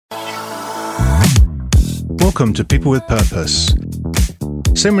Welcome to People with Purpose.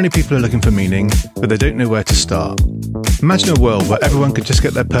 So many people are looking for meaning, but they don't know where to start. Imagine a world where everyone could just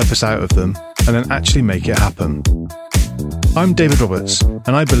get their purpose out of them and then actually make it happen. I'm David Roberts,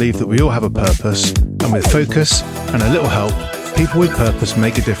 and I believe that we all have a purpose, and with focus and a little help, people with purpose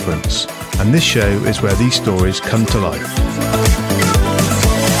make a difference. And this show is where these stories come to life.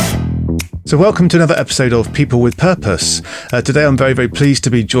 So welcome to another episode of People with Purpose. Today I'm very, very pleased to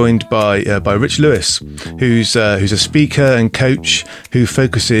be joined by Rich Lewis, who's a speaker and coach who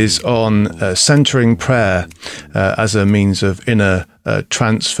focuses on centering prayer as a means of inner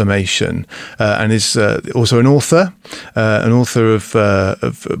transformation, and is also an author of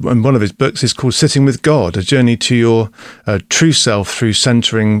and one of his books is called Sitting with God, A Journey to Your True Self Through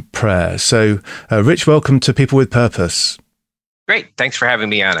Centering Prayer. So Rich, welcome to People with Purpose. Great. Thanks for having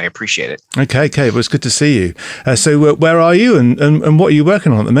me on. I appreciate it. Okay. Well, it's good to see you. So where are you and what are you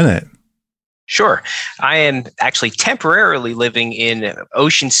working on at the minute? Sure. I am actually temporarily living in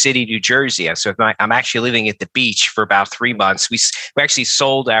Ocean City, New Jersey. So I'm actually living at the beach for about 3 months. We actually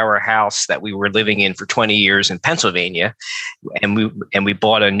sold our house that we were living in for 20 years in Pennsylvania, and we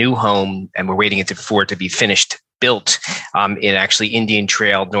bought a new home, and we're waiting for it to be built in actually Indian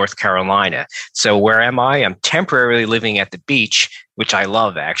Trail, North Carolina. So where am I? I'm temporarily living at the beach, which I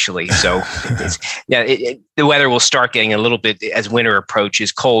love, actually. So the weather will start getting a little bit, as winter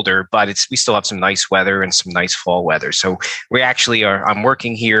approaches, colder, but we still have some nice weather and some nice fall weather. So we actually I'm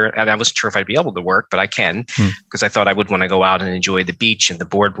working here, and I wasn't sure if I'd be able to work, but I can, because I thought I would want to go out and enjoy the beach and the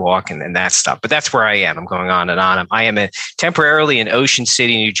boardwalk and that stuff. But that's where I am. I'm going on and on. I am temporarily in Ocean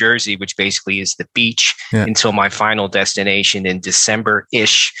City, New Jersey, which basically is the beach, until my final destination in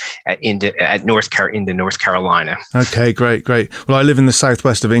December-ish into North Carolina. Okay, great. Well, I live in the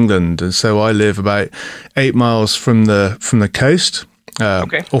southwest of England, and so I live about 8 miles from the coast.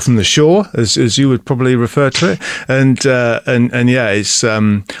 Or from the shore, as you would probably refer to it, and yeah, it's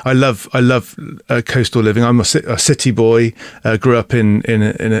I love coastal living. I'm a city boy. Grew up in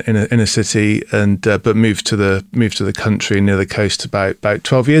a city, and but moved to the country near the coast about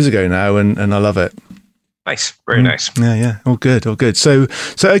 12 years ago now, and I love it. Nice, very nice. Yeah, all good. So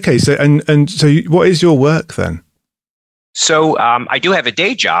okay, so what is your work then? So I do have a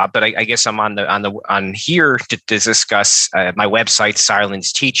day job, but I guess I'm on here to discuss my website,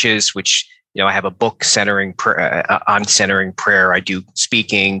 Silence Teaches, which I have a book centering on centering prayer. I do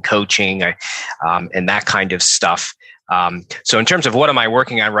speaking, coaching, and that kind of stuff. So in terms of what am I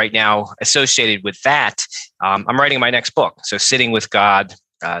working on right now associated with that, I'm writing my next book. So Sitting with God.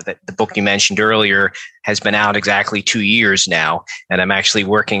 The book you mentioned earlier has been out exactly 2 years now, and I'm actually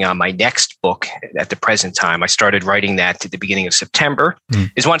working on my next book at the present time. I started writing that at the beginning of September,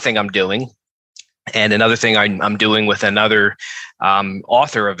 is one thing I'm doing. And another thing I'm doing with another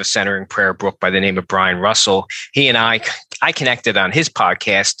author of a centering prayer book by the name of Brian Russell. He and I connected on his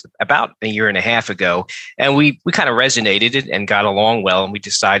podcast about a year and a half ago, and we kind of resonated and got along well, and we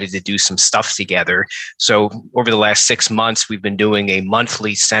decided to do some stuff together. So over the last 6 months, we've been doing a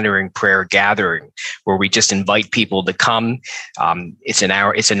monthly centering prayer gathering where we just invite people to come. It's a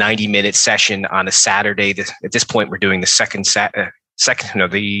 90-minute session on a Saturday. At this point, we're doing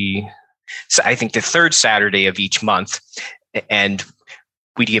I think the third Saturday of each month, and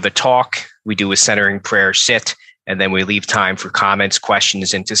we give a talk, we do a centering prayer sit, and then we leave time for comments,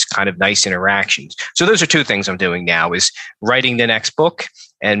 questions, and just kind of nice interactions. So those are two things I'm doing now, is writing the next book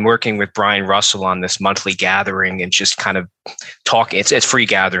and working with Brian Russell on this monthly gathering, and just kind of talk. It's a free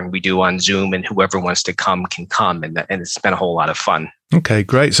gathering we do on Zoom, and whoever wants to come can come, and it's been a whole lot of fun. Okay,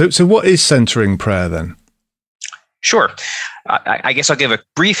 great. So what is centering prayer then? Sure. I guess I'll give a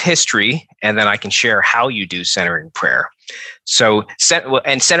brief history, and then I can share how you do centering prayer. So,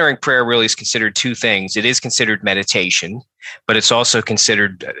 centering prayer really is considered two things. It is considered meditation, but it's also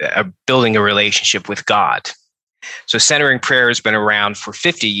considered building a relationship with God. So centering prayer has been around for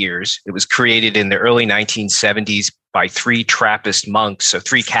 50 years. It was created in the early 1970s by 3 Trappist monks, so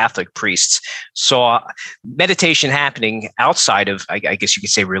 3 Catholic priests, saw meditation happening outside of, I guess you could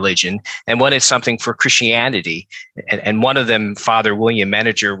say, religion, and wanted something for Christianity. And one of them, Father William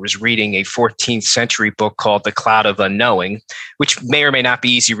Meninger, was reading a 14th century book called The Cloud of Unknowing, which may or may not be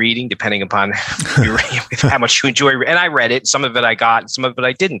easy reading, depending upon how much you enjoy. And I read it. Some of it I got, and some of it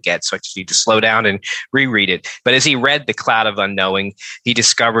I didn't get. So I just need to slow down and reread it. But as he read The Cloud of Unknowing, he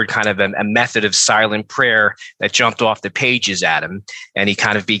discovered kind of a method of silent prayer that jumped off the pages at him. And he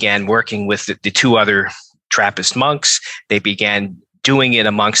kind of began working with the 2 other Trappist monks. They began doing it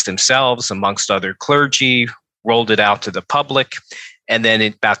amongst themselves, amongst other clergy, rolled it out to the public. And then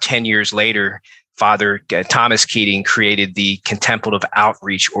about 10 years later, Father Thomas Keating created the Contemplative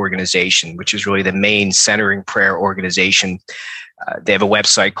Outreach Organization, which is really the main centering prayer organization. They have a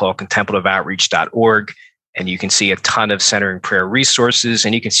website called contemplativeoutreach.org, and you can see a ton of centering prayer resources,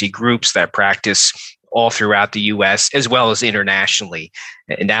 and you can see groups that practice all throughout the U.S. as well as internationally.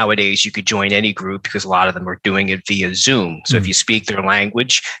 And nowadays, you could join any group because a lot of them are doing it via Zoom. So if you speak their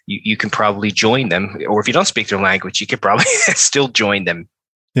language, you can probably join them. Or if you don't speak their language, you could probably still join them.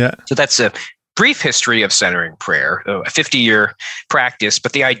 Yeah. So that's a brief history of centering prayer, a 50-year practice.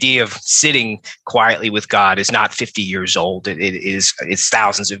 But the idea of sitting quietly with God is not 50 years old. It's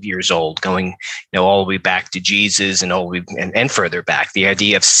thousands of years old, going all the way back to Jesus and all the way and further back. The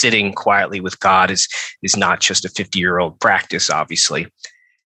idea of sitting quietly with God is not just a 50-year-old practice, obviously.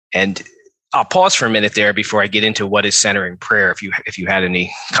 And I'll pause for a minute there before I get into what is centering prayer. If you had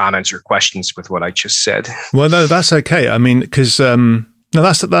any comments or questions with what I just said. Well, no, that's okay. I mean, because no,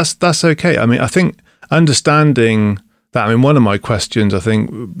 that's okay. I mean, I think understanding that. I mean, one of my questions, I think,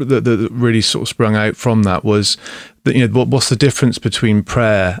 that really sort of sprung out from that was that what's the difference between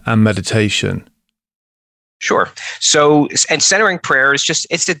prayer and meditation? Sure. So, and centering prayer is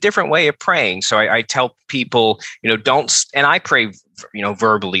it's a different way of praying. So I tell people, don't, and I pray,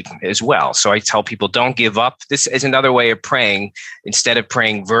 verbally as well. So I tell people, don't give up. This is another way of praying. Instead of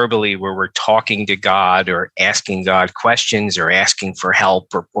praying verbally, where we're talking to God or asking God questions or asking for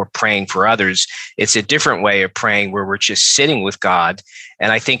help or praying for others, it's a different way of praying where we're just sitting with God.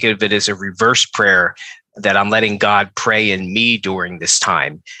 And I think of it as a reverse prayer, that I'm letting God pray in me during this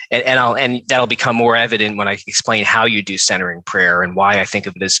time. And that'll become more evident when I explain how you do centering prayer and why I think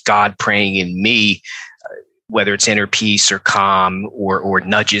of it as God praying in me, whether it's inner peace or calm or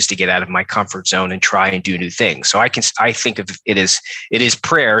nudges to get out of my comfort zone and try and do new things. So I think of it is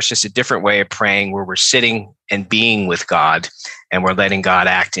prayer. It's just a different way of praying where we're sitting and being with God and we're letting God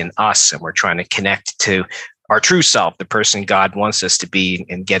act in us, and we're trying to connect to our true self, the person God wants us to be,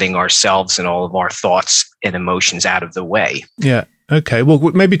 and getting ourselves and all of our thoughts and emotions out of the way. Yeah. Okay. Well,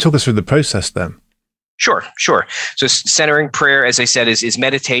 maybe talk us through the process then. Sure. So centering prayer, as I said, is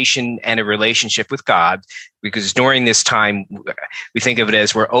meditation and a relationship with God, because during this time, we think of it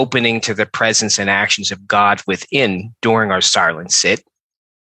as we're opening to the presence and actions of God within during our silent sit.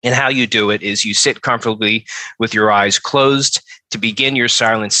 And how you do it is you sit comfortably with your eyes closed. To begin your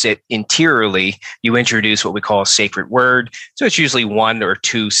silent sit interiorly, you introduce what we call a sacred word. So it's usually 1 or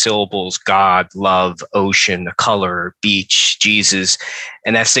 2 syllables: God, love, ocean, a color, beach, Jesus.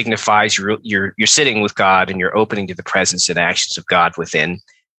 And that signifies you're sitting with God and you're opening to the presence and actions of God within.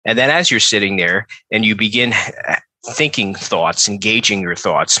 And then as you're sitting there and you begin thinking thoughts, engaging your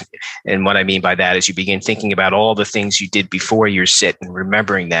thoughts. And what I mean by that is you begin thinking about all the things you did before your sit and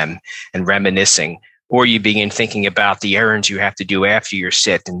remembering them and reminiscing. Or you begin thinking about the errands you have to do after your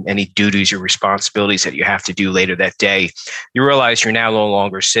sit and any duties or responsibilities that you have to do later that day. You realize you're now no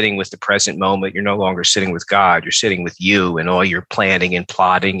longer sitting with the present moment. You're no longer sitting with God. You're sitting with you and all your planning and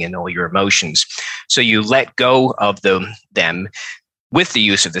plotting and all your emotions. So you let go of them with the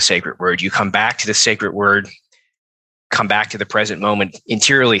use of the sacred word. You come back to the sacred word, come back to the present moment,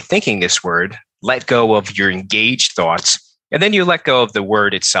 interiorly thinking this word, let go of your engaged thoughts, and then you let go of the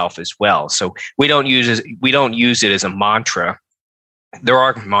word itself as well. So we don't use it as a mantra. There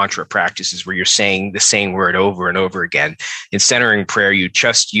are mantra practices where you're saying the same word over and over again. In centering prayer, you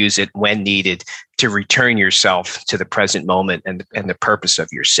just use it when needed to return yourself to the present moment and the purpose of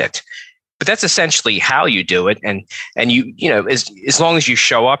your sit. But that's essentially how you do it. And as long as you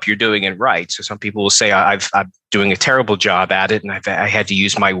show up, you're doing it right. So some people will say, I'm doing a terrible job at it, and I had to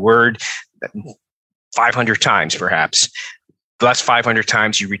use my word 500 times perhaps. But that's 500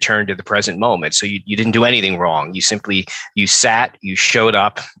 times you return to the present moment. So you didn't do anything wrong. You sat, you showed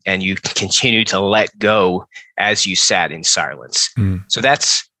up, and you continue to let go as you sat in silence. So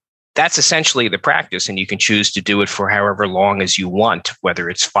that's essentially the practice, and you can choose to do it for however long as you want, whether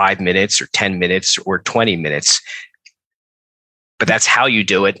it's 5 minutes or 10 minutes or 20 minutes. But that's how you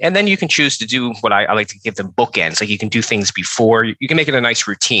do it. And then you can choose to do what I like to give them bookends. Like you can do things before, you can make it a nice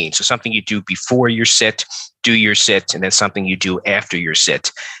routine. So something you do before your sit, do your sit, and then something you do after your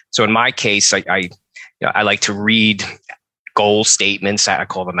sit. So in my case, I like to read goal statements, I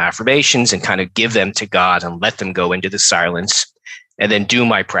call them affirmations, and kind of give them to God and let them go into the silence, and then do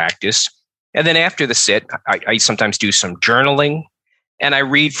my practice. And then after the sit, I sometimes do some journaling, and I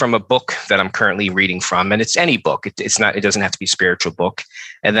read from a book that I'm currently reading from, and it's any book. It doesn't have to be a spiritual book.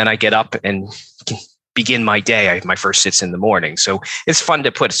 And then I get up and begin my day. My first sit's in the morning. So it's fun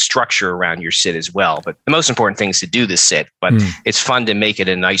to put structure around your sit as well. But the most important thing is to do the sit, but it's fun to make it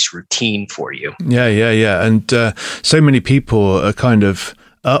a nice routine for you. Yeah. And so many people are kind of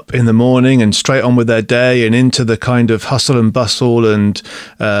up in the morning and straight on with their day and into the kind of hustle and bustle and,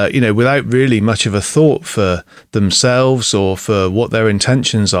 without really much of a thought for themselves or for what their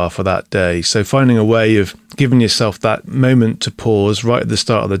intentions are for that day. So finding a way of giving yourself that moment to pause right at the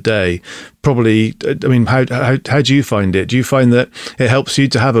start of the day, probably, I mean, how do you find it? Do you find that it helps you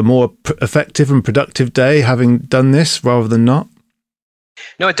to have a more effective and productive day having done this rather than not?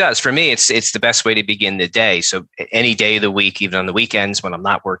 No, it does. For me, it's the best way to begin the day. So any day of the week, even on the weekends when I'm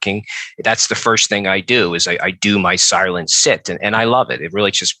not working, that's the first thing I do is I do my silent sit. And I love it. It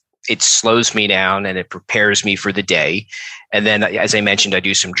really it slows me down and it prepares me for the day. And then, as I mentioned, I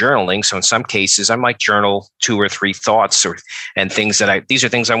do some journaling. So in some cases, I might journal 2 or 3 thoughts and things these are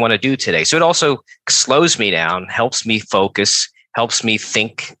things I want to do today. So it also slows me down, helps me focus, helps me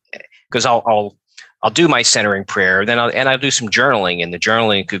think, because I'll do my centering prayer, then I'll do some journaling, and the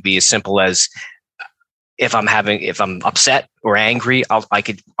journaling could be as simple as if I'm upset or angry, I'll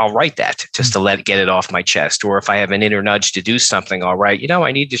write that just to get it off my chest. Or if I have an inner nudge to do something, I'll write,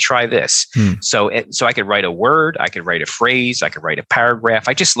 I need to try this. So I could write a word, I could write a phrase, I could write a paragraph.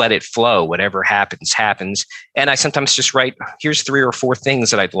 I just let it flow. Whatever happens. And I sometimes just write, here's 3 or 4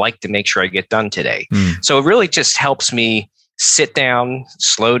 things that I'd like to make sure I get done today. So it really just helps me sit down,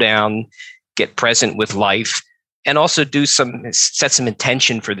 slow down, get present with life, and also set some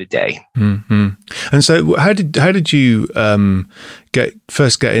intention for the day. Mm-hmm. And so, how did you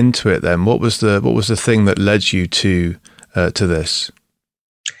first get into it? Then, what was the thing that led you to this?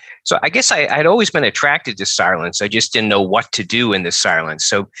 So, I guess I'd always been attracted to silence. I just didn't know what to do in the silence.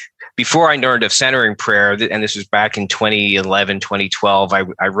 So, before I learned of centering prayer, and this was back in 2011, 2012,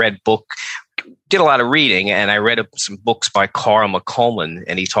 I read did a lot of reading, and I read some books by Carl McColman,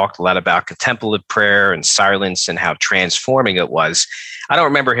 and he talked a lot about contemplative prayer and silence and how transforming it was. I don't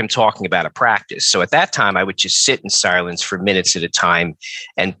remember him talking about a practice. So at that time, I would just sit in silence for minutes at a time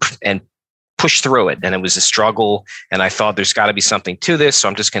and push through it. And it was a struggle, and I thought there's got to be something to this, so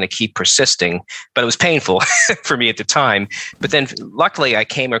I'm just going to keep persisting. But it was painful for me at the time. But then luckily, I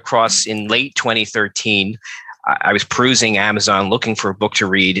came across in late 2013, I was perusing Amazon looking for a book to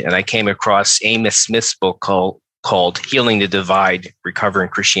read, and I came across Amos Smith's book called Healing the Divide, Recovering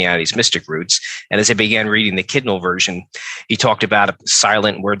Christianity's Mystic Roots. And as I began reading the Kindle version, he talked about a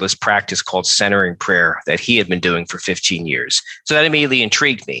silent, wordless practice called centering prayer that he had been doing for 15 years. So that immediately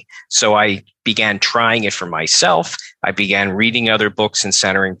intrigued me. So I began trying it for myself. I began reading other books in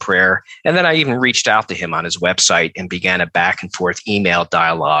centering prayer. And then I even reached out to him on his website and began a back and forth email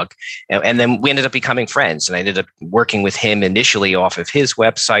dialogue. And then we ended up becoming friends. And I ended up working with him initially off of his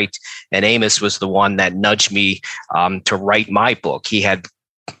website. And Amos was the one that nudged me to write my book.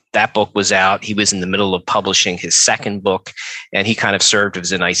 That book was out. He was in the middle of publishing his second book, and he kind of served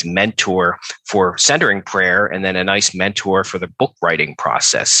as a nice mentor for centering prayer and then a nice mentor for the book writing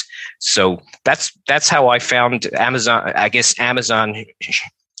process. So that's how I found Amazon. I guess Amazon,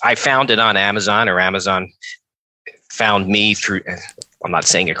 I found it on Amazon, or Amazon found me through, I'm not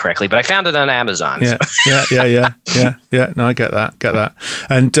saying it correctly, but I found it on Amazon. Yeah. No, I get that.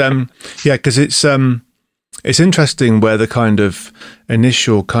 And because it's interesting where the kind of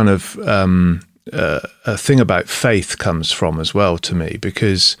initial kind of a thing about faith comes from as well to me,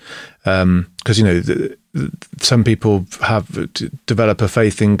 because some people develop a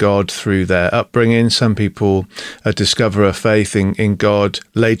faith in God through their upbringing. Some people discover a faith in God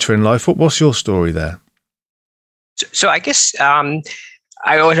later in life. What's your story there? So I guess I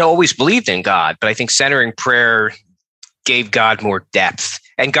had always believed in God, but I think centering prayer gave God more depth,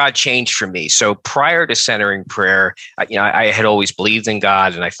 and God changed for me. So prior to centering prayer, I had always believed in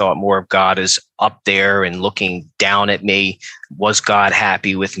God, and I thought more of God as up there and looking down at me. Was God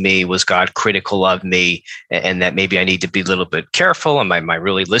happy with me? Was God critical of me? And that maybe I need to be a little bit careful. Am I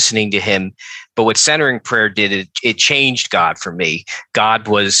really listening to him? But what centering prayer did, it changed God for me. God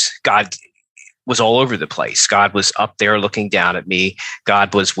was all over the place. God was up there looking down at me.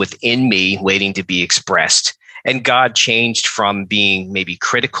 God was within me, waiting to be expressed. And God changed from being maybe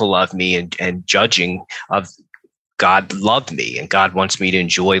critical of me and judging of. God loved me, and God wants me to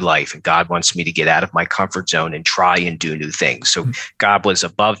enjoy life, and God wants me to get out of my comfort zone and try and do new things. So God was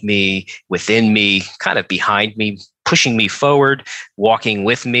above me, within me, kind of behind me, pushing me forward, walking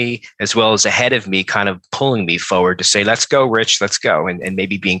with me, as well as ahead of me, kind of pulling me forward to say, let's go, Rich, let's go. And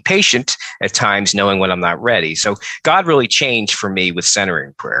maybe being patient at times, knowing when I'm not ready. So God really changed for me with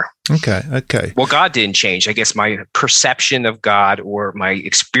centering prayer. Okay. Well, God didn't change. I guess my perception of God or my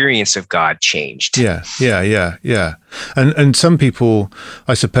experience of God changed. Yeah. And some people,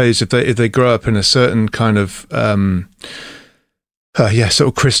 I suppose, if they grow up in a certain kind of Yeah, sort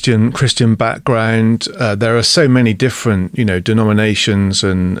of Christian background. There are so many different, denominations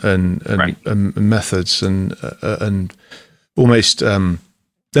and Right. methods and almost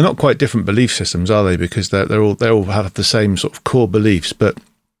they're not quite different belief systems, are they? Because they all have the same sort of core beliefs, but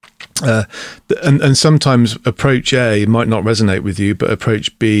and sometimes approach A might not resonate with you, but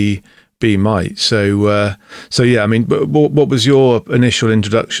approach B might. So yeah, I mean, but what was your initial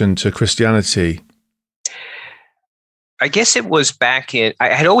introduction to Christianity? I guess it was back I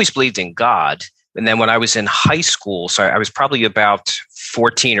had always believed in God. And then when I was in high school, so I was probably about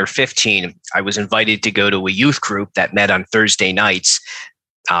 14 or 15, I was invited to go to a youth group that met on Thursday nights.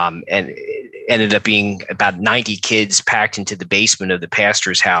 And it ended up being about 90 kids packed into the basement of the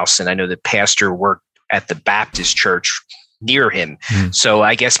pastor's house. And I know the pastor worked at the Baptist church near him. So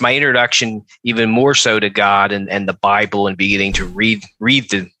I guess my introduction, even more so to God and the Bible and beginning to read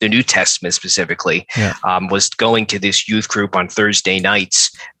the New Testament specifically, was going to this youth group on Thursday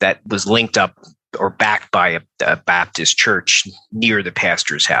nights that was linked up or backed by a Baptist church near the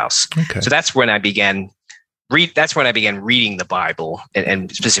pastor's house. Okay. So that's when I began reading the Bible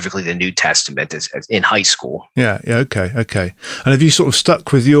and specifically the New Testament as in high school. Yeah. Okay. And have you sort of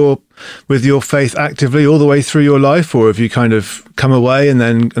stuck with your faith actively all the way through your life, or have you kind of come away and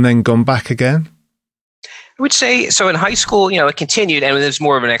then gone back again? I would say so. In high school, it continued, and it was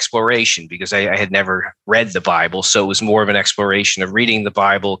more of an exploration because I had never read the Bible, so it was more of an exploration of reading the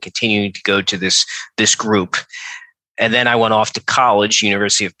Bible, continuing to go to this group, and then I went off to college,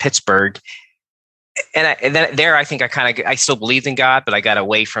 University of Pittsburgh. And then there, I think I still believed in God, but I got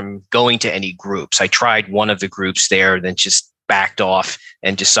away from going to any groups. I tried one of the groups there, then just backed off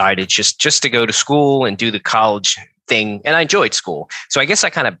and decided just to go to school and do the college thing. And I enjoyed school. So I guess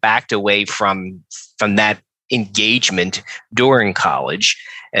I kind of backed away from that engagement during college.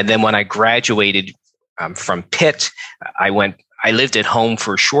 And then when I graduated from Pitt, I lived at home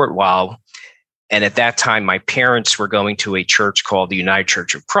for a short while. And at that time, my parents were going to a church called the United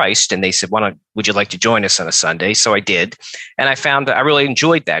Church of Christ. And they said, would you like to join us on a Sunday? So I did. And I found that I really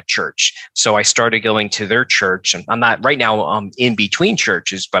enjoyed that church. So I started going to their church. And right now I'm in between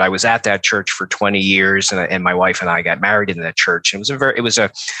churches, but I was at that church for 20 years. And my wife and I got married in that church. And it was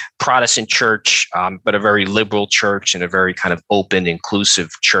a Protestant church, but a very liberal church and a very kind of open, inclusive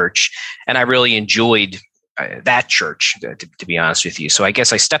church. And I really enjoyed that church, to be honest with you. So I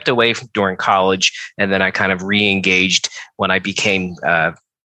guess I stepped away during college, and then I kind of re-engaged when I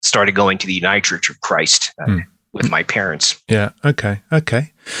started going to the United Church of Christ with my parents. Yeah. Okay.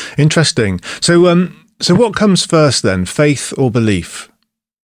 Interesting. So what comes first then, faith or belief?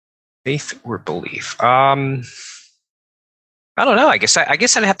 Faith or belief? I don't know. I guess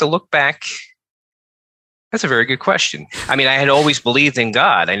I'd have to look back. That's a very good question. I mean, I had always believed in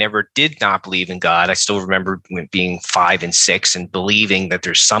God. I never did not believe in God. I still remember being 5 and 6 and believing that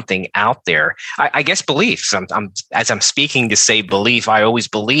there's something out there. I guess belief. As I'm speaking to say belief, I always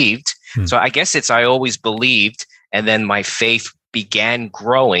believed. So I guess I always believed, and then my faith began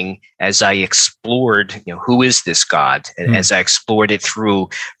growing as I explored, who is this God? And as I explored it through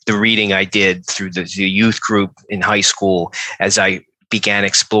the reading I did, through the youth group in high school, as I began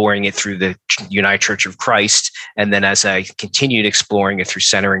exploring it through the United Church of Christ, and then as I continued exploring it through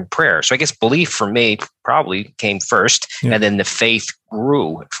centering prayer. So I guess belief for me probably came first, and then the faith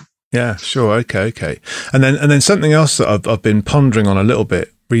grew. Yeah, sure. Okay. And then something else that I've been pondering on a little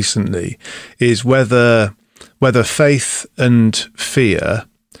bit recently is whether faith and fear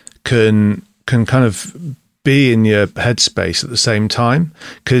can kind of be in your headspace at the same time,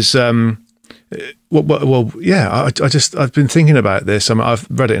 because I've been thinking about this. I've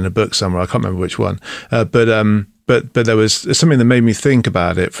read it in a book somewhere. I can't remember which one, but there was something that made me think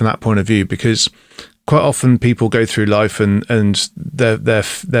about it from that point of view, because quite often people go through life and their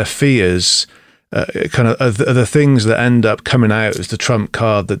fears kind of are the things that end up coming out as the trump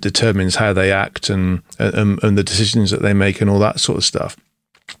card that determines how they act and the decisions that they make and all that sort of stuff.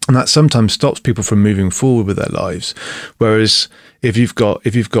 And that sometimes stops people from moving forward with their lives. Whereas if you've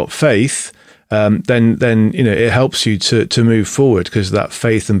got faith, then it helps you to move forward, because that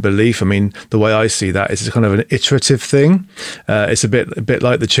faith and belief. I mean, the way I see that is it's kind of an iterative thing. It's a bit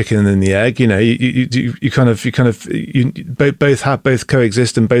like the chicken and the egg. You both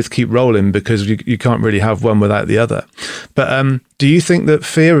coexist and both keep rolling, because you can't really have one without the other. But do you think that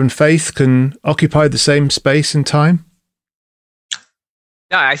fear and faith can occupy the same space and time?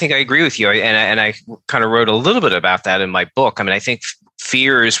 No, I think I agree with you, and I kind of wrote a little bit about that in my book. I mean, I think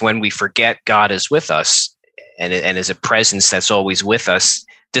fear is when we forget God is with us and is a presence that's always with us,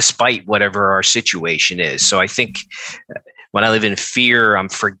 despite whatever our situation is. So I think when I live in fear, I'm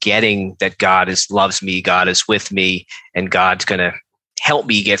forgetting that God loves me, God is with me, and God's going to help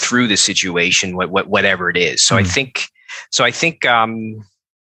me get through the situation, whatever it is. So I think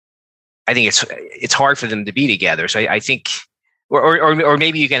it's hard for them to be together. So I think, or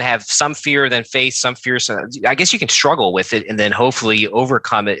maybe you can have some fear, then faith, some fear. So I guess you can struggle with it and then hopefully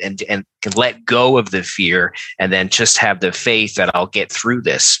overcome it and can let go of the fear and then just have the faith that I'll get through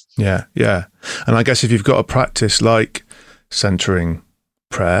this. Yeah. Yeah. And I guess if you've got a practice like centering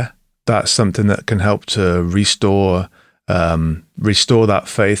prayer, that's something that can help to restore that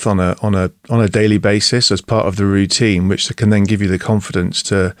faith on a daily basis as part of the routine, which can then give you the confidence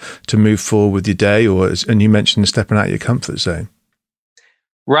to move forward with your day. And you mentioned stepping out of your comfort zone.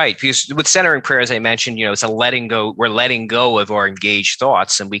 Right. Because with centering prayer, as I mentioned, it's a letting go. We're letting go of our engaged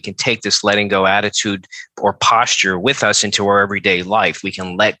thoughts, and we can take this letting go attitude or posture with us into our everyday life. We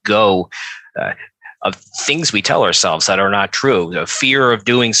can let go of things we tell ourselves that are not true, the fear of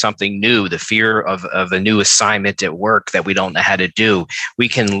doing something new, the fear of a new assignment at work that we don't know how to do. We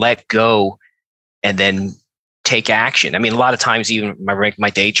can let go and then take action. I mean, a lot of times, even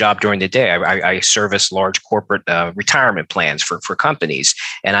my day job during the day, I service large corporate retirement plans for companies.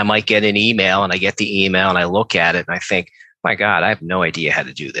 And I might get an email, and I get the email and I look at it and I think, my God, I have no idea how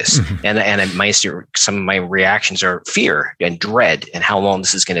to do this. Mm-hmm. And some of my reactions are fear and dread and how long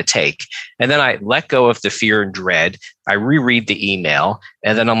this is going to take. And then I let go of the fear and dread. I reread the email,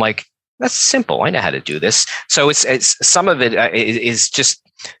 and then I'm like, that's simple. I know how to do this. So it's some of it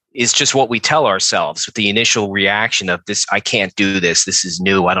is just what we tell ourselves with the initial reaction of this. I can't do this. This is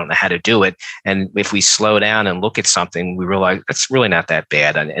new. I don't know how to do it. And if we slow down and look at something, we realize it's really not that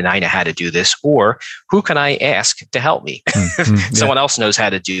bad. And I know how to do this. Or who can I ask to help me? Mm-hmm. Someone else knows how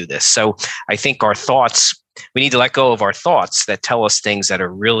to do this. So I think our thoughts, we need to let go of our thoughts that tell us things that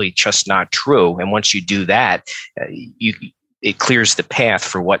are really just not true. And once you do that, it clears the path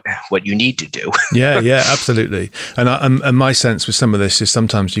for what you need to do. Yeah, absolutely. And my sense with some of this is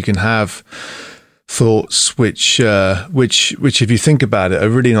sometimes you can have thoughts which if you think about it are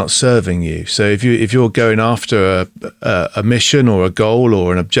really not serving you. So if you're going after a mission or a goal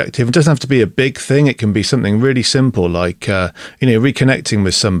or an objective, it doesn't have to be a big thing. It can be something really simple like reconnecting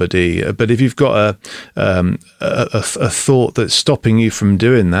with somebody. But if you've got a thought that's stopping you from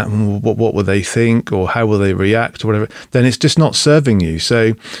doing that, what will they think or how will they react or whatever, then it's just not serving you.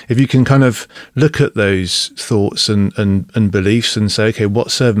 So if you can kind of look at those thoughts and beliefs and say, okay,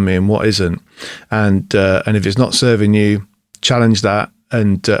 what's serving me and what isn't, and if it's not serving you, challenge that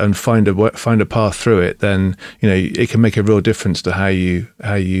and find a path through it. Then it can make a real difference to how you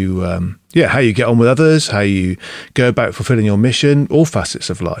get on with others, how you go about fulfilling your mission, all facets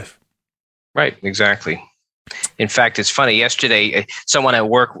of life. Right, exactly. In fact, it's funny. Yesterday, someone at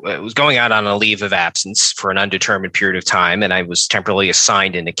work was going out on a leave of absence for an undetermined period of time, and I was temporarily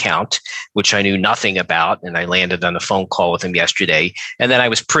assigned an account, which I knew nothing about, and I landed on a phone call with him yesterday. And then I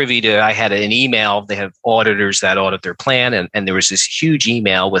was privy to, I had an email. They have auditors that audit their plan, and there was this huge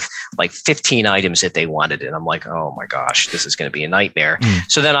email with like 15 items that they wanted. And I'm like, oh my gosh, this is going to be a nightmare.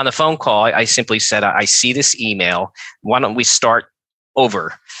 So then on the phone call, I simply said, I see this email. Why don't we start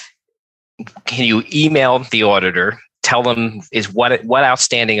over? Can you email the auditor, tell them what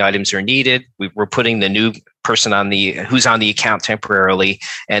outstanding items are needed? We're putting the new person who's on the account temporarily,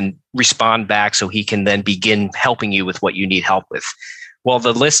 and respond back so he can then begin helping you with what you need help with. Well,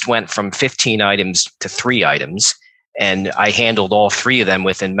 the list went from 15 items to 3 items. And I handled all 3 of them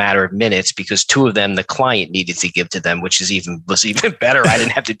within a matter of minutes, because 2 of them the client needed to give to them, which was even better. I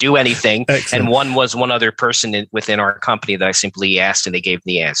didn't have to do anything. And one was one other person within our company that I simply asked, and they gave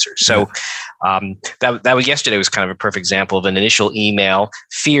me the answer. So that was yesterday was kind of a perfect example of an initial email,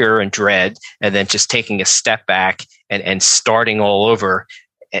 fear and dread, and then just taking a step back and starting all over.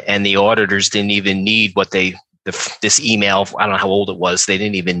 And the auditors didn't even need this email. I don't know how old it was. They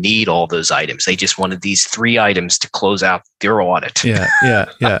didn't even need all those items. They just wanted these 3 items to close out their audit. Yeah.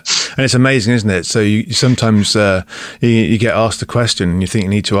 And it's amazing, isn't it? So you sometimes you get asked a question and you think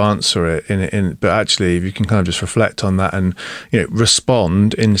you need to answer it, but actually, if you can kind of just reflect on that and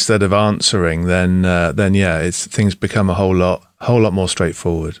respond instead of answering, then things become a whole lot more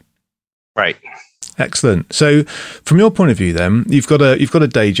straightforward. Right. Excellent. So, from your point of view, then you've got a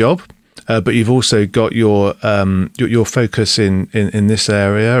day job. But you've also got your focus in this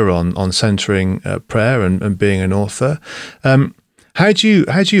area on centering prayer and being an author. How do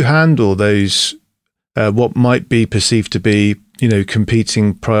you handle those what might be perceived to be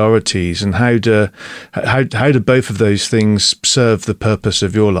competing priorities, and how do both of those things serve the purpose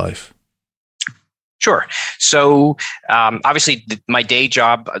of your life? Sure. So obviously, my day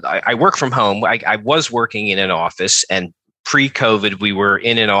job, I work from home. I was working in an office, and pre-COVID, we were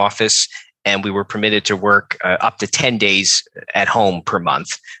in an office, and we were permitted to work up to 10 days at home per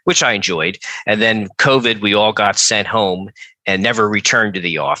month, which I enjoyed. And then COVID, we all got sent home and never returned to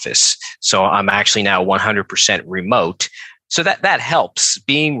the office. So I'm actually now 100% remote. So that helps.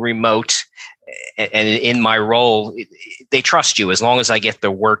 Being remote and in my role, they trust you. As long as I get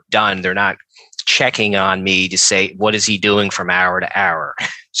the work done, they're not checking on me to say, what is he doing from hour to hour?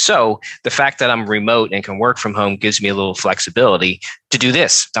 So the fact that I'm remote and can work from home gives me a little flexibility to do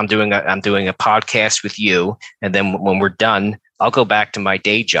this. I'm doing a podcast with you. And then when we're done, I'll go back to my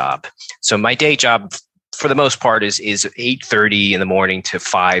day job. So my day job, for the most part, is 8:30 in the morning to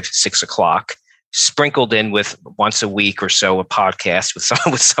 6 o'clock, sprinkled in with once a week or so a podcast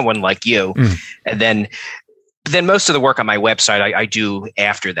with someone like you. And then most of the work on my website I do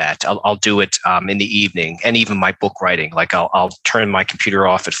after that. I'll do it in the evening, and even my book writing. Like I'll turn my computer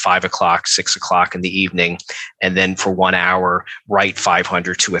off at 5 o'clock, 6 o'clock in the evening, and then for 1 hour write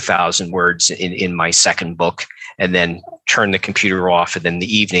 500 to 1,000 words in my second book, and then turn the computer off. And then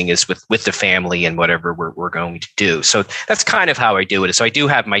the evening is with the family and whatever we're going to do. So that's kind of how I do it. So I do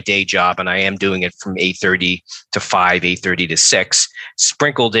have my day job, and I am doing it from 8:30 to 5, 8:30 to 6,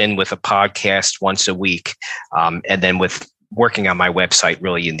 sprinkled in with a podcast once a week. And then with working on my website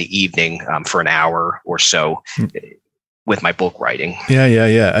really in the evening for an hour or so with my book writing.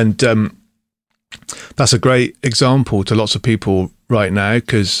 Yeah. And that's a great example to lots of people right now,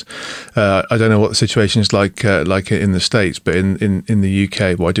 because I don't know what the situation is like in the States, but in the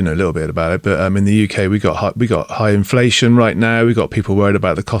UK, well, I do know a little bit about it, but in the UK we got high inflation right now. We got people worried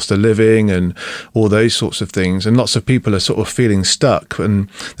about the cost of living and all those sorts of things, and lots of people are sort of feeling stuck. And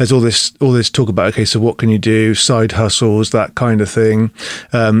there's all this talk about, okay, so what can you do? Side hustles, that kind of thing,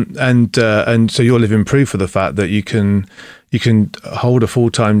 and so you're living proof of the fact that you can hold a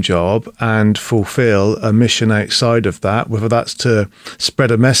full-time job and fulfill a mission outside of that, whether that's to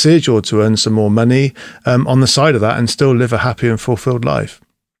spread a message or to earn some more money on the side of that, and still live a happy and fulfilled life.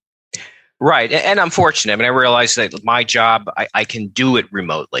 Right. And I'm fortunate. I mean, I realized that my job, I can do it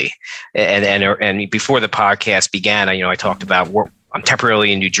remotely. And before the podcast began, I talked about I'm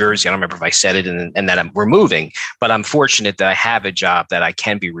temporarily in New Jersey. I don't remember if I said it, and that we're moving, but I'm fortunate that I have a job that I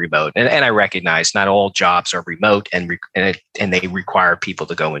can be remote. And I recognize not all jobs are remote, and they require people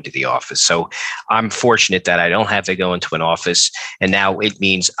to go into the office. So I'm fortunate that I don't have to go into an office. And now it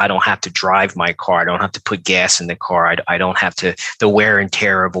means I don't have to drive my car. I don't have to put gas in the car. I don't have to, the wear and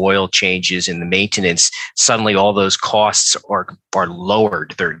tear of oil changes and the maintenance. Suddenly all those costs are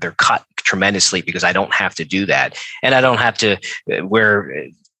lowered. They're cut tremendously because I don't have to do that. And I don't have to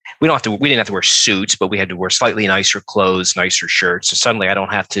we didn't have to wear suits, but we had to wear slightly nicer clothes, nicer shirts. So suddenly I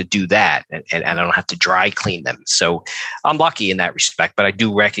don't have to do that, and I don't have to dry clean them. So I'm lucky in that respect, but I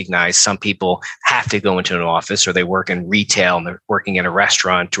do recognize some people have to go into an office, or they work in retail and they're working in a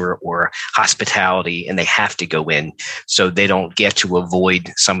restaurant or hospitality, and they have to go in. So they don't get to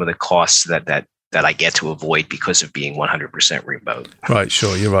avoid some of the costs that I get to avoid because of being 100% remote. Right,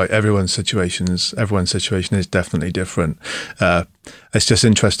 sure, you're right. Everyone's situation is definitely different. It's just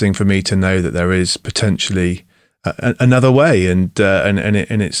interesting for me to know that there is potentially another way, and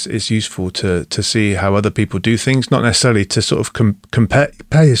it's useful to see how other people do things, not necessarily to sort of compare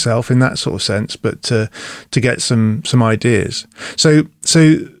yourself in that sort of sense, but to get some ideas. So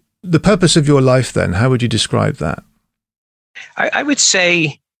the purpose of your life, then, how would you describe that? I would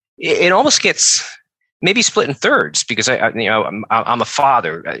say it almost gets maybe split in thirds, because I'm a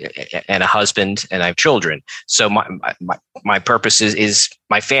father and a husband, and I have children. So my purpose is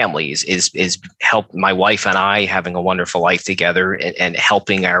my family is help my wife and I having a wonderful life together, and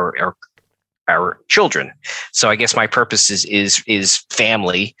helping our children. So I guess my purpose is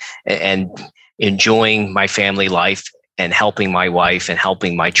family, and enjoying my family life, and helping my wife and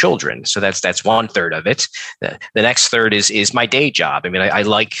helping my children. So that's 1/3 of it. The next third is my day job. I mean, I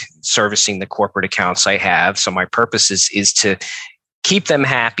like servicing the corporate accounts I have. So my purpose is to keep them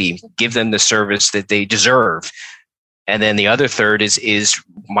happy, give them the service that they deserve. And then the other third is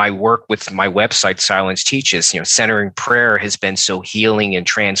my work with my website, Silence Teaches. Centering prayer has been so healing and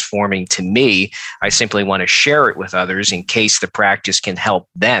transforming to me. I simply want to share it with others in case the practice can help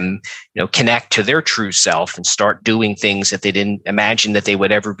them, connect to their true self and start doing things that they didn't imagine that they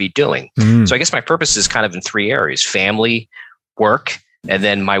would ever be doing. So I guess my purpose is kind of in 3 areas: family, work, and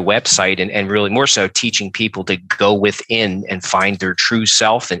then my website, and really more so teaching people to go within and find their true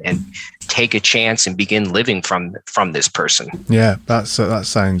self and take a chance and begin living from this person. Yeah, that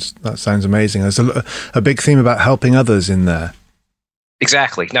sounds amazing. There's a big theme about helping others in there.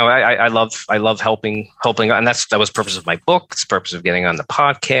 Exactly. No, I love helping, and that was the purpose of my book. It's the purpose of getting on the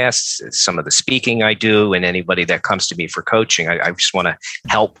podcasts. It's some of the speaking I do, and anybody that comes to me for coaching. I just want to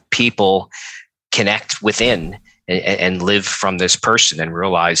help people connect within and live from this person, and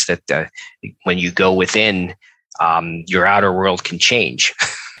realize that when you go within, your outer world can change.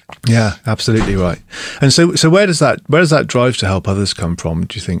 Yeah, absolutely right. And so where does that drive to help others come from,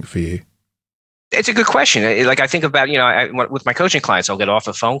 do you think, for you? It's a good question. Like I think about, with my coaching clients, I'll get off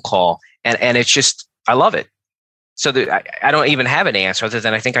a phone call and it's just, I love it. So I don't even have an answer other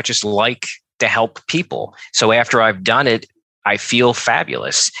than I think I just like to help people. So after I've done it, I feel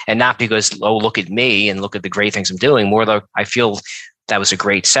fabulous, and not because, oh, look at me and look at the great things I'm doing. More though, I feel that was a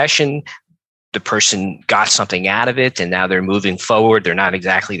great session. The person got something out of it, and now they're moving forward. They're not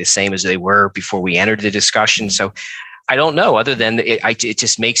exactly the same as they were before we entered the discussion. So I don't know, other than it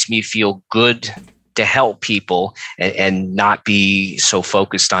just makes me feel good to help people and not be so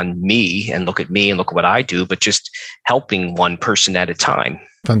focused on me and look at me and look at what I do, but just helping one person at a time.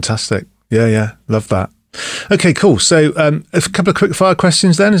 Fantastic. Yeah. Love that. Okay, cool. So a couple of quick fire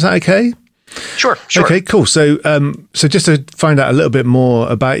questions then. Is that okay? Sure. Okay, cool. So just to find out a little bit more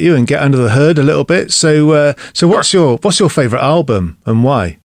about you and get under the hood a little bit. So what's your favorite album and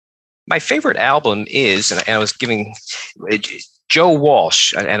why? My favorite album is, and I was giving Joe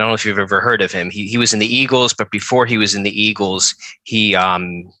Walsh. I don't know if you've ever heard of him. He was in the Eagles, but before he was in the Eagles, he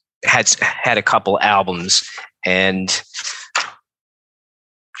had a couple albums, and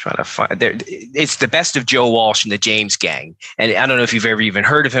trying to find there. It's the best of Joe Walsh and the James Gang. And I don't know if you've ever even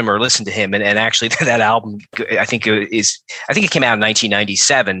heard of him or listened to him. And actually that album, I think it came out in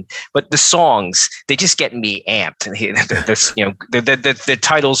 1997, but the songs, they just get me amped. The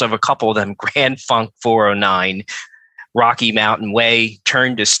titles of a couple of them: Grand Funk 409, Rocky Mountain Way,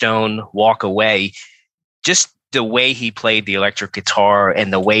 Turn to Stone, Walk Away. Just the way he played the electric guitar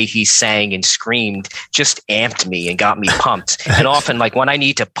and the way he sang and screamed just amped me and got me pumped. And often, like when I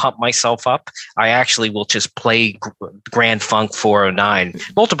need to pump myself up, I actually will just play Grand Funk 409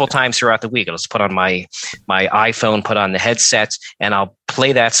 multiple times throughout the week. I'll just put on my iPhone, put on the headsets, and I'll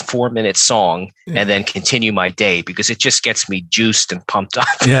play that 4-minute song and then continue my day, because it just gets me juiced and pumped up.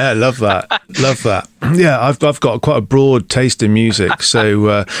 Yeah, I love that. Love that. Yeah, I've got quite a broad taste in music.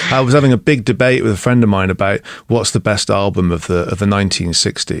 So I was having a big debate with a friend of mine about what's the best album of the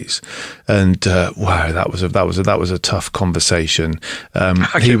 1960s, and wow, that was a tough conversation.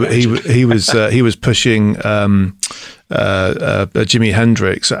 He was pushing Jimi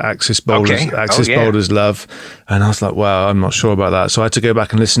Hendrix, Axis Boulder's Love, and I was like, wow, I'm not sure about that. So I had to go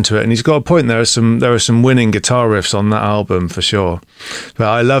back and listen to it, and he's got a point. There are some winning guitar riffs on that album for sure. But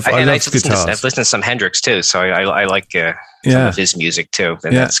I love guitars. I've listened to some Hendrix too, so I like some of his music too,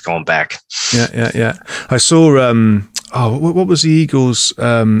 and that's going back. Yeah. I saw what was the Eagles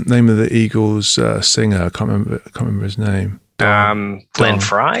name of the Eagles singer? I can't remember his name. Glenn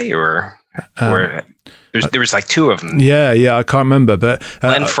Frey or there was like two of them. Yeah, I can't remember, but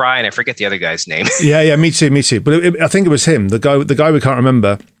Glenn Frey, and I forget the other guy's name. Yeah, me too. But I think it was him, the guy we can't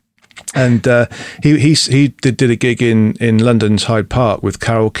remember. And he did a gig in London's Hyde Park with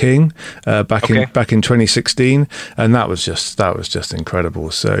Carole King back in 2016, and that was just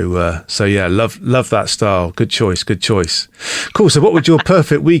incredible. So yeah, love that style. Good choice. Cool. So what would your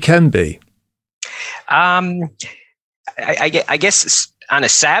perfect weekend be? I guess on a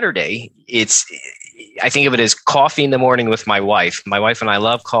Saturday, I think of it as coffee in the morning with my wife. My wife and I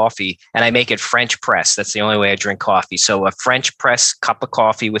love coffee, and I make it French press. That's the only way I drink coffee. So a French press cup of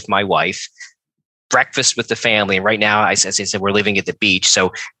coffee with my wife, breakfast with the family. And right now, as I said, we're living at the beach.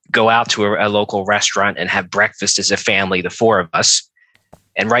 So go out to a local restaurant and have breakfast as a family, the four of us.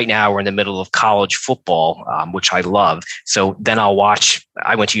 And right now we're in the middle of college football, which I love. So then I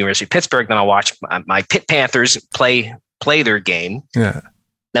went to University of Pittsburgh. Then I'll watch my Pitt Panthers play their game. Yeah.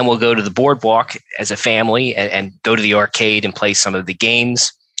 Then we'll go to the boardwalk as a family and go to the arcade and play some of the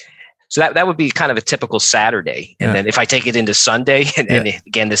games. So that would be kind of a typical Saturday. And then if I take it into Sunday, and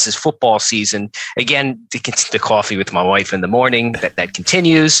again, this is football season, again, the coffee with my wife in the morning, that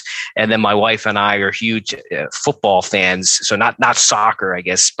continues. And then my wife and I are huge football fans. So not soccer, I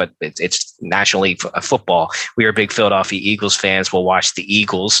guess, but it's nationally football. We are big Philadelphia Eagles fans. We'll watch the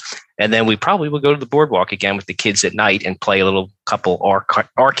Eagles. And then we probably will go to the boardwalk again with the kids at night and play a couple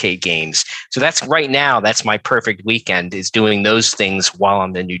arcade games. So that's my perfect weekend, is doing those things while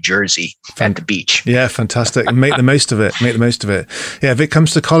I'm in New Jersey at the beach. Yeah, fantastic. And make the most of it. Yeah, if it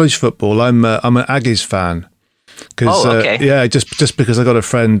comes to college football, I'm an Aggies fan. Because okay. just because I got a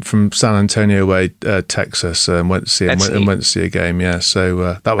friend from San Antonio way, Texas, and went to see a game. Yeah,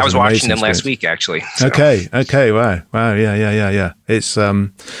 so that was. I was watching them last week, actually. So. Okay, wow, yeah. It's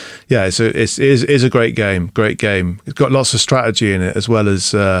it is a great game. It's got lots of strategy in it, as well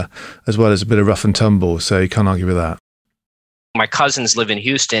as a bit of rough and tumble. So you can't argue with that. My cousins live in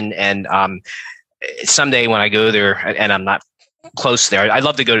Houston, and someday when I go there, and I'm not close there, I'd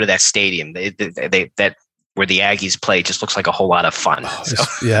love to go to that stadium. That where the Aggies play, it just looks like a whole lot of fun.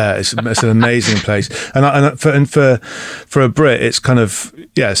 It's an amazing place, and for a Brit, it's kind of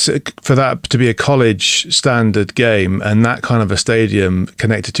for that to be a college standard game, and that kind of a stadium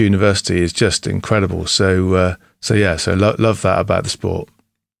connected to university is just incredible. So love that about the sport.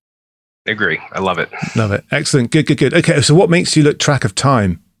 Agree. I love it. Love it. Excellent. Good. Okay, so what makes you look track of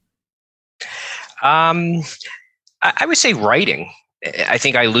time? I would say writing. I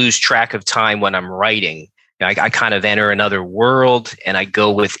think I lose track of time when I'm writing. I kind of enter another world and I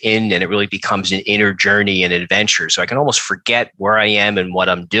go within, and it really becomes an inner journey and adventure. So I can almost forget where I am and what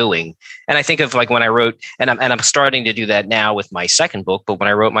I'm doing. And I think of like when I wrote, and I'm starting to do that now with my second book. But when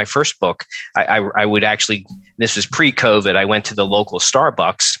I wrote my first book, I would actually, this was pre-COVID, I went to the local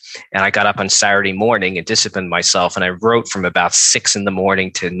Starbucks and I got up on Saturday morning and disciplined myself. And I wrote from about 6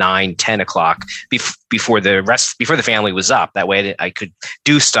 a.m. to 9, 10 o'clock before the family was up. That way I could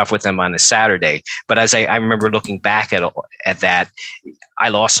do stuff with them on a Saturday. But as I remember looking back at that, I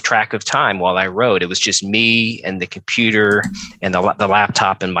lost track of time while I wrote. It was just me and the computer and the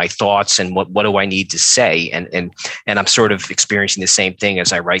laptop and my thoughts and what do I need to say? And I'm sort of experiencing the same thing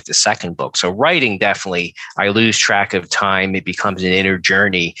as I write the second book. So writing, definitely, I lose track of time. It becomes an inner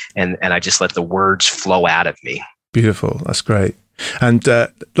journey, and I just let the words flow out of me. Beautiful. That's great. And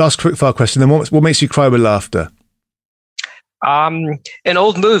last quick fire question, then what makes you cry with laughter? An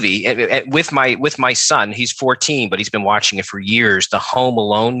old movie with my son. He's 14, but he's been watching it for years. The Home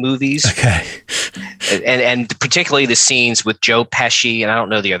Alone movies. Okay. and particularly the scenes with Joe Pesci, and I don't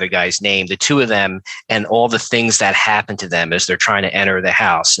know the other guy's name, the two of them, and all the things that happen to them as they're trying to enter the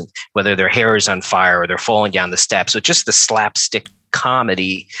house, and whether their hair is on fire or they're falling down the steps. So just the slapstick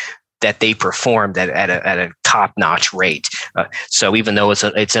comedy that they performed at a top-notch rate. So even though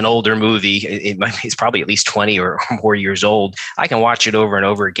it's an older movie, it's probably at least 20 or more years old, I can watch it over and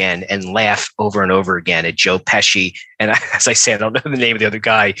over again and laugh over and over again at Joe Pesci. And as I said, I don't know the name of the other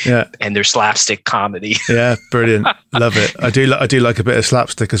guy. Yeah. And their slapstick comedy. Yeah, brilliant. Love it. I do like a bit of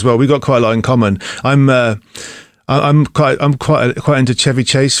slapstick as well. We got quite a lot in common. I'm quite into Chevy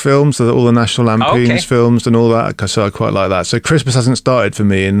Chase films, so all the National Lampoon's films and all that. So I quite like that. So Christmas hasn't started for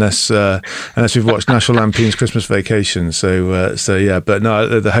me unless we've watched National Lampoon's Christmas Vacation. So yeah, but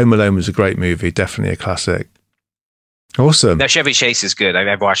no, the Home Alone was a great movie, definitely a classic. Awesome. Now Chevy Chase is good.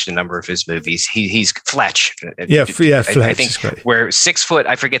 I've watched a number of his movies. He's Fletch. Yeah, Fletch. I think we're 6 foot.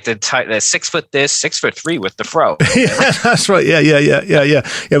 I forget the 6 foot this, 6'3" with the fro. Yeah, that's right. Yeah.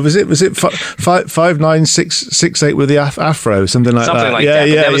 Was it 5'9", 6'8" with the afro, something like that? Something like that.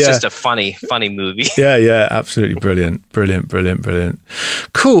 That was just a funny movie. Yeah. Absolutely brilliant.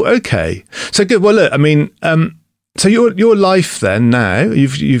 Cool. Okay. So good. Well, look. I mean. So your life then now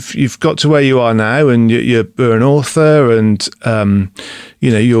you've got to where you are now, and you're an author, and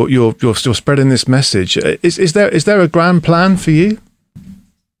you're still spreading this message. Is there a grand plan for you?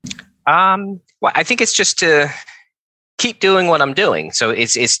 Well, I think it's just to keep doing what I'm doing. So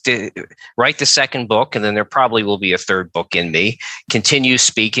it's to write the second book, and then there probably will be a third book in me. Continue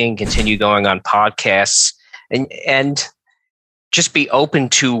speaking, continue going on podcasts, and just be open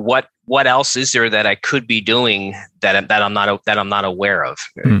to what else is there that I could be doing that I'm not aware of,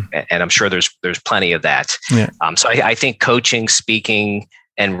 and I'm sure there's plenty of that. Yeah. So I think coaching, speaking,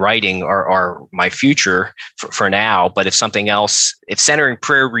 and writing are my future for now. But if something else, if centering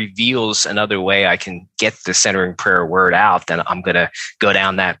prayer reveals another way I can get the centering prayer word out, then I'm going to go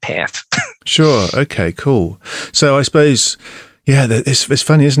down that path. Sure. Okay. Cool. So I suppose. Yeah, it's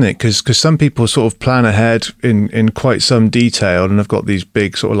funny, isn't it? Because some people sort of plan ahead in quite some detail and have got these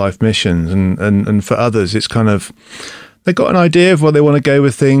big sort of life missions, and for others, it's kind of they've got an idea of where they want to go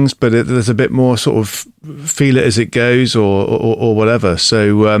with things, but there's a bit more sort of feel it as it goes or whatever.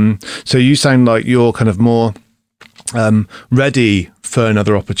 So you sound like you're kind of more ready for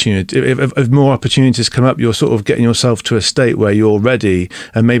another opportunity. If more opportunities come up, you're sort of getting yourself to a state where you're ready,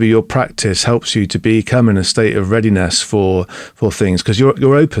 and maybe your practice helps you to become in a state of readiness for things because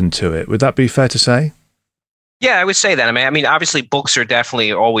you're open to it. Would that be fair to say? Yeah, I would say that. I mean, obviously, books are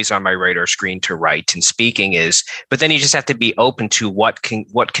definitely always on my radar screen to write, and speaking is. But then you just have to be open to what can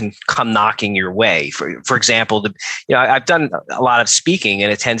come knocking your way. For example, I've done a lot of speaking,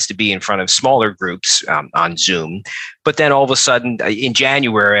 and it tends to be in front of smaller groups on Zoom. But then all of a sudden, in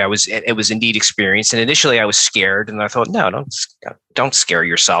January, it was a neat experience, and initially I was scared, and I thought, no, don't scare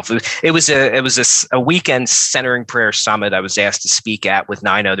yourself. It was a weekend centering prayer summit I was asked to speak at with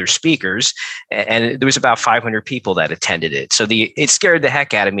 9 other speakers, and there was about 500 people that attended it. So it scared the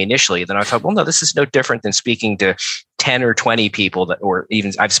heck out of me initially. Then I thought, well, no, this is no different than speaking to 10 or 20 people or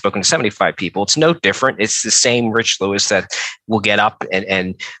even I've spoken to 75 people. It's no different. It's the same Rich Lewis that will get up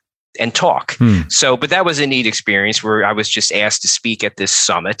and talk. So, but that was a neat experience where I was just asked to speak at this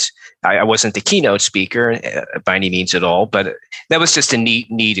summit. I wasn't the keynote speaker by any means at all, but that was just a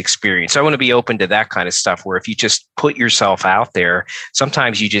neat experience. So I want to be open to that kind of stuff where if you just put yourself out there,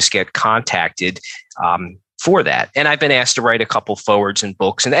 sometimes you just get contacted for that. And I've been asked to write a couple forwards in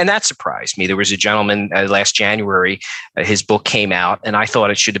books, and that surprised me. There was a gentleman last January, his book came out, and I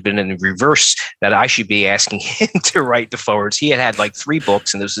thought it should have been in the reverse, that I should be asking him to write the forwards. He had like 3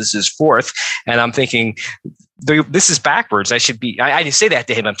 books, and this is his 4th. And I'm thinking, this is backwards. I didn't say that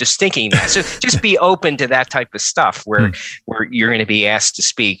to him. I'm just thinking that. So just be open to that type of stuff where you're going to be asked to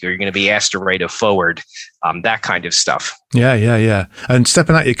speak or you're going to be asked to write a forward, that kind of stuff. Yeah. And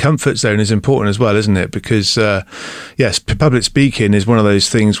stepping out your comfort zone is important as well, isn't it? Because, yes, public speaking is one of those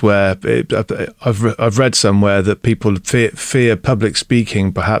things where I've read somewhere that people fear public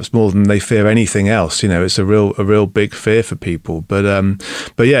speaking perhaps more than they fear anything else. It's a real big fear for people. But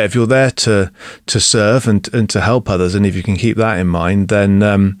yeah, if you're there to serve and to help others, and if you can keep that in mind,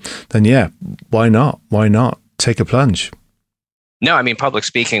 then yeah, why not take a plunge? No, I mean, public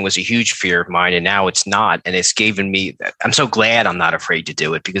speaking was a huge fear of mine, and now it's not. And it's given me, I'm so glad I'm not afraid to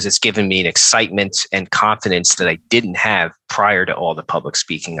do it, because it's given me an excitement and confidence that I didn't have prior to all the public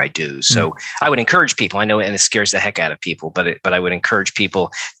speaking I do. So I would encourage people, I know, and it scares the heck out of people, but I would encourage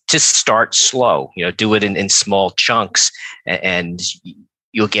people to start slow, do it in small chunks, and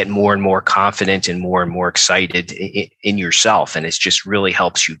you'll get more and more confident and more excited in yourself. And it just really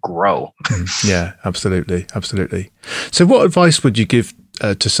helps you grow. Yeah, absolutely. So what advice would you give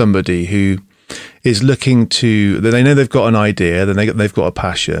to somebody who is looking they know they've got an idea, then they've got a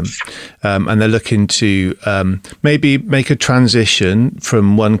passion, and they're looking to maybe make a transition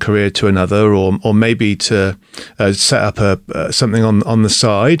from one career to another, or maybe to set up something on the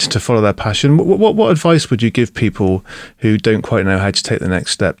side to follow their passion? What advice would you give people who don't quite know how to take the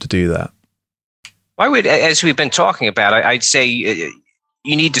next step to do that? I would, as we've been talking about, I'd say you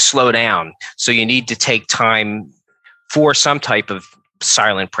need to slow down. So you need to take time for some type of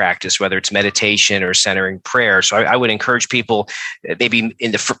silent practice, whether it's meditation or centering prayer. So I would encourage people, maybe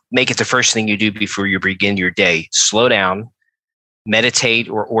make it the first thing you do before you begin your day. Slow down, meditate,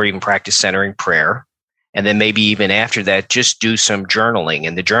 or even practice centering prayer. And then maybe even after that, just do some journaling.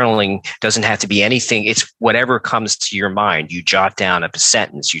 And the journaling doesn't have to be anything. It's whatever comes to your mind. You jot down a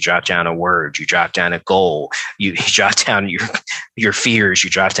sentence, you jot down a word, you jot down a goal, you jot down your fears, you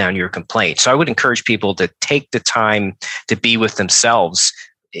jot down your complaints. So I would encourage people to take the time to be with themselves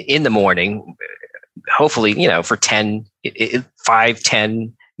in the morning, hopefully, for 5,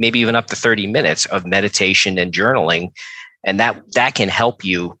 10, maybe even up to 30 minutes of meditation and journaling. And that can help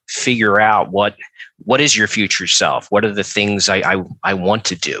you figure out what is your future self? What are the things I want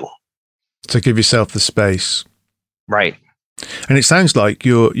to do? To give yourself the space. Right. And it sounds like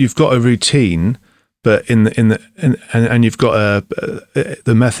you've got a routine, but and you've got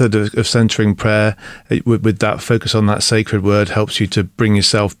the method of centering prayer with that focus on that sacred word helps you to bring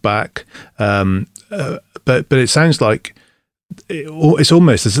yourself back. But it sounds like it's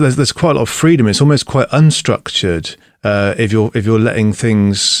almost there's quite a lot of freedom. It's almost quite unstructured if you're letting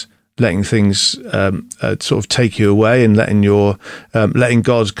things sort of take you away and letting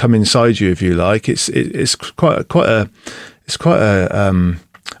God come inside you, if you like. It's quite a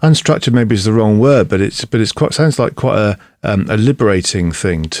unstructured, maybe is the wrong word, but it's quite sounds like quite a liberating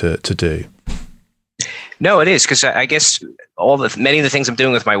thing to do. No, it is, because I guess many of the things I'm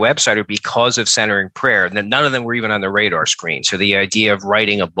doing with my website are because of centering prayer. And none of them were even on the radar screen. So the idea of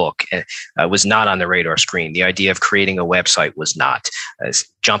writing a book was not on the radar screen. The idea of creating a website was not.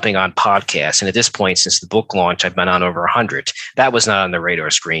 Jumping on podcasts. And at this point, since the book launch, I've been on over 100. That was not on the radar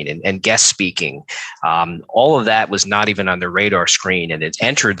screen. And guest speaking, all of that was not even on the radar screen. And it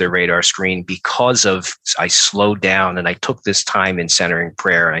entered the radar screen because I slowed down and I took this time in centering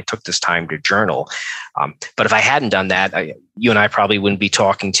prayer and I took this time to journal. But if I hadn't done that, you and I probably wouldn't be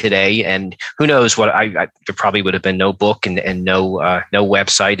talking today. And who knows what there probably would have been no book and no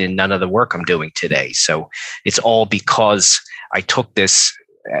website and none of the work I'm doing today. So it's all because I took this,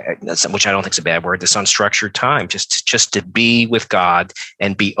 which I don't think is a bad word, this unstructured time, just to be with God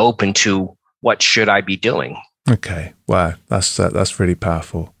and be open to what should I be doing. Okay. Wow. That's really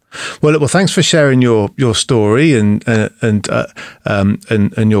powerful. Well, thanks for sharing your story and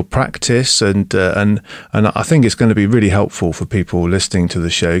your practice, and I think it's going to be really helpful for people listening to the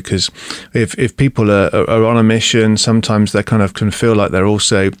show, because if people are on a mission, sometimes they kind of can feel like they're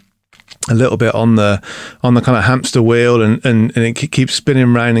also a little bit on the kind of hamster wheel, and it keeps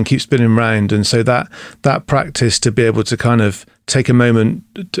spinning round and keeps spinning round, and so that practice to be able to kind of take a moment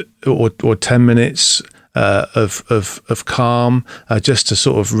or 10 minutes of calm, just to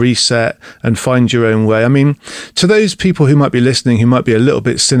sort of reset and find your own way. I mean, to those people who might be listening, who might be a little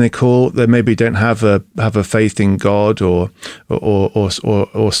bit cynical, they maybe don't have a faith in God or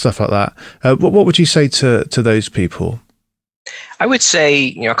stuff like that. What would you say to those people? I would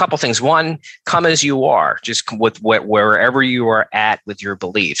say, a couple things. One, come as you are, just with wherever you are at with your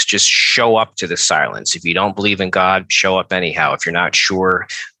beliefs. Just show up to the silence. If you don't believe in God, show up anyhow. If you're not sure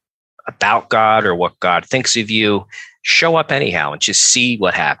about God or what God thinks of you, show up anyhow and just see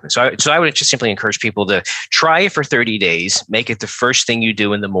what happens. So I would just simply encourage people to try it for 30 days, make it the first thing you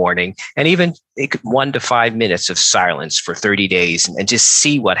do in the morning, and even take 1 to 5 minutes of silence for 30 days and just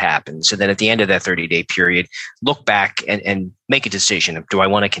see what happens. And then at the end of that 30-day period, look back and make a decision of, do I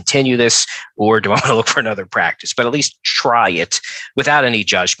want to continue this or do I want to look for another practice? But at least try it without any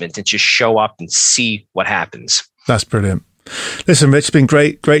judgment and just show up and see what happens. That's brilliant. Listen, Rich, it's been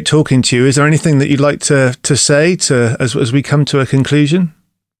great talking to you. Is there anything that you'd like to say as we come to a conclusion?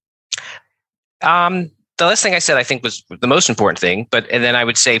 The last thing I said, I think, was the most important thing. And then I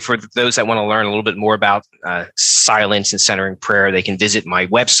would say, for those that want to learn a little bit more about silence and centering prayer, they can visit my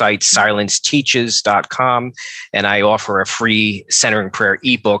website, silenceteaches.com. And I offer a free centering prayer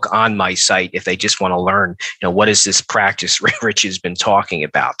ebook on my site if they just want to learn, what is this practice Rich has been talking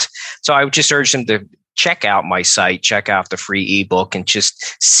about. So I would just urge them to check out my site, check out the free ebook, and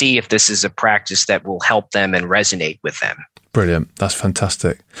just see if this is a practice that will help them and resonate with them. Brilliant. That's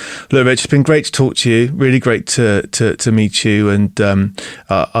fantastic. Look, Rich, it's been great to talk to you. Really great to meet you. And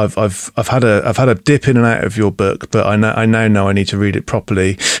I've had a dip in and out of your book, but I now know I need to read it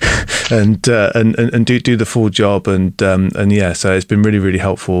properly and do the full job. And yeah, so it's been really, really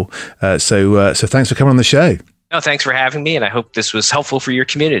helpful. So thanks for coming on the show. No, thanks for having me, and I hope this was helpful for your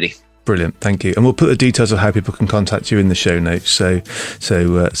community. Brilliant, thank you. And we'll put the details of how people can contact you in the show notes. So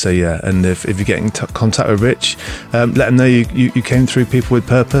yeah. And if you get in contact with Rich, let them know you came through People with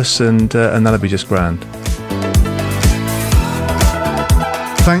Purpose, and that'll be just grand.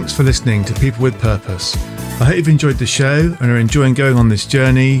 Thanks for listening to People with Purpose. I hope you've enjoyed the show and are enjoying going on this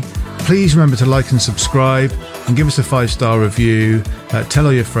journey. Please remember to like and subscribe and give us a 5-star review. Tell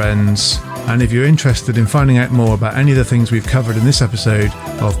all your friends. And if you're interested in finding out more about any of the things we've covered in this episode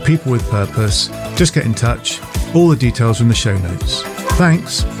of People with Purpose, just get in touch. All the details are in the show notes.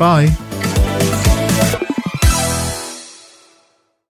 Thanks. Bye.